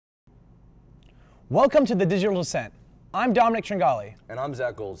Welcome to The Digital Descent. I'm Dominic Tringali. And I'm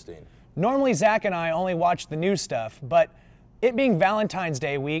Zach Goldstein. Normally Zach and I only watch the new stuff, but it being Valentine's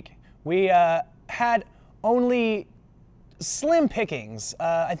Day week, we had only slim pickings.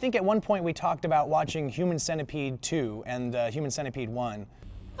 I think at one point we talked about watching Human Centipede 2 and Human Centipede 1.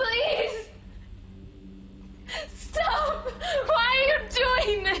 Please! Stop! Why are you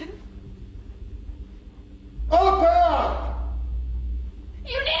doing this? Open up!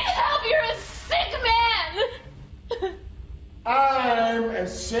 You need help! You're a sick man! I'm a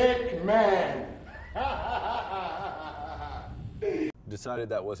sick man. Decided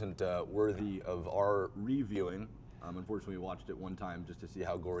that wasn't worthy of our reviewing. Unfortunately, we watched it one time just to see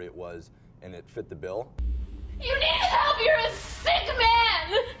how gory it was, and it fit the bill. You need help! You're a sick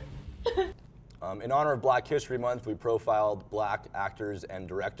man! In honor of Black History Month, we profiled black actors and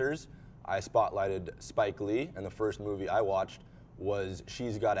directors. I spotlighted Spike Lee, and the first movie I watched was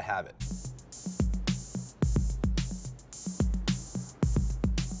She's Gotta Have It.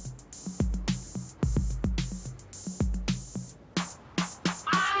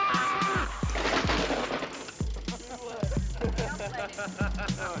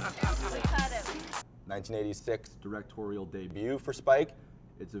 (1986) directorial debut for Spike.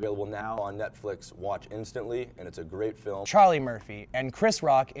 It's available now on Netflix. Watch instantly, and it's a great film. Charlie Murphy and Chris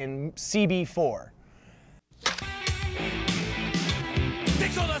Rock in CB4. They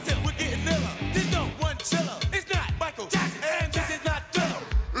told us that we're getting iller. There's no one chiller. It's not Michael Jackson, and this is not Thriller.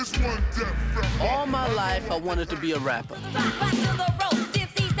 It's one death. All my life, I wanted to be a rapper.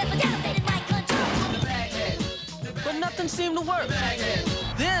 But nothing seemed to work.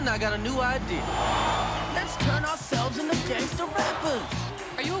 Then I got a new idea. Let's turn ourselves into gangster rappers.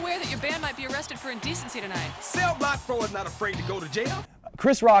 Are you aware that your band might be arrested for indecency tonight? Cell Block Pro is not afraid to go to jail.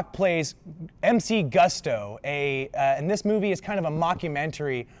 Chris Rock plays MC Gusto, and this movie is kind of a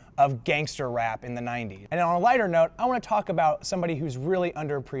mockumentary of gangster rap in the 90s. And on a lighter note, I want to talk about somebody who's really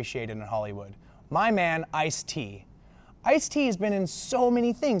underappreciated in Hollywood. My man, Ice-T. Ice-T has been in so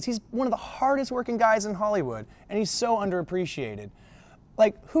many things. He's one of the hardest working guys in Hollywood, and he's so underappreciated.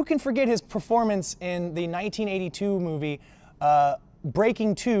 Like, who can forget his performance in the 1982 movie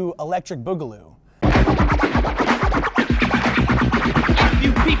Breaking 2 Electric Boogaloo?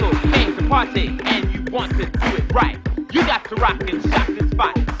 You people came to party and you want to do it right. You got to rock and shock this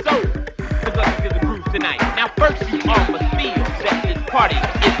spot. So, let's listen to the groove tonight. Now first you all must feel that this party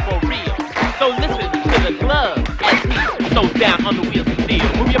is for real. So listen to the glove as he slows down on the wheels of steel.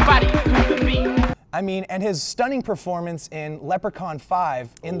 Move your body to the beat. I mean, and his stunning performance in Leprechaun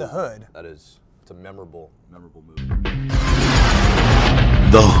 5 in the Hood. It's a memorable movie.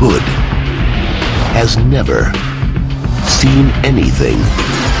 The Hood has never seen anything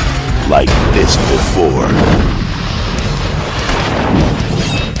like this before.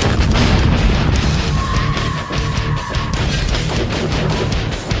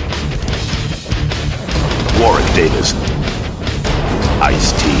 Warwick Davis,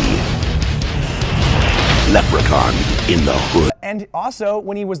 Ice-T, Leprechaun in the Hood. And also,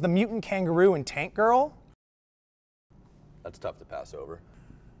 when he was the mutant kangaroo in Tank Girl. That's tough to pass over.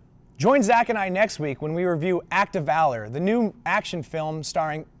 Join Zach and I next week when we review Act of Valor, the new action film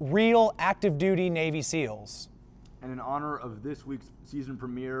starring real active duty Navy SEALs. And in honor of this week's season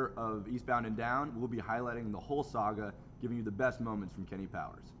premiere of Eastbound and Down, we'll be highlighting the whole saga, giving you the best moments from Kenny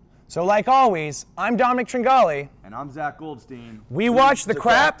Powers. So like always, I'm Dominic Tringali. And I'm Zach Goldstein. We watch the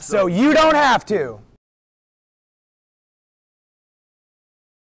crap so you don't have to.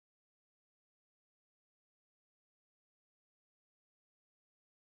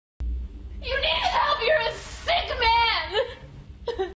 You need